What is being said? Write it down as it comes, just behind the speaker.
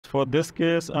for this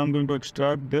case, I'm going to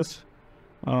extract this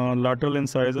lateral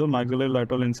incisor, maxillary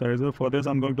lateral incisor. For this,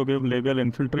 I'm going to give labial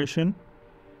infiltration.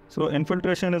 So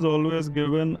infiltration is always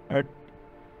given at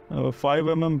 5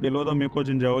 mm below the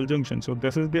mucogingival junction. So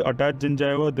this is the attached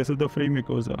gingiva, this is the free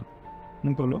mucosa.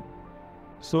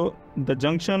 So the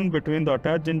junction between the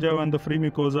attached gingiva and the free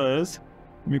mucosa is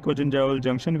mucogingival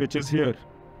junction, which is here.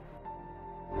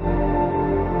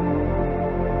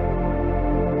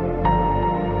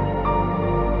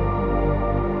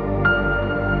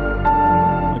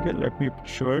 Okay, let me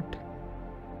show it.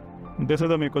 This is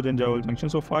the mucogingival junction.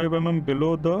 So 5 mm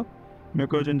below the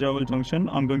mucogingival junction,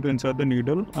 I'm going to insert the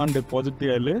needle and deposit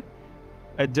the LA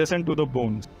adjacent to the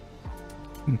bones.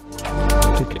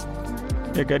 Okay.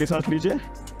 एक गहरी सांस लीजिए.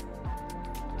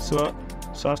 So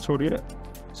सांस छोड़िए.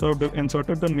 So I've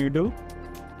inserted the needle.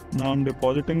 Now I'm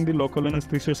depositing the local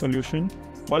anesthesia solution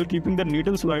while keeping the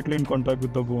needle slightly in contact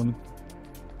with the bone.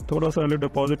 थोड़ा सा LA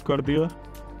deposit कर दिया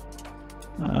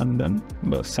and then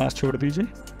बस सांस छोड़ दीजिए.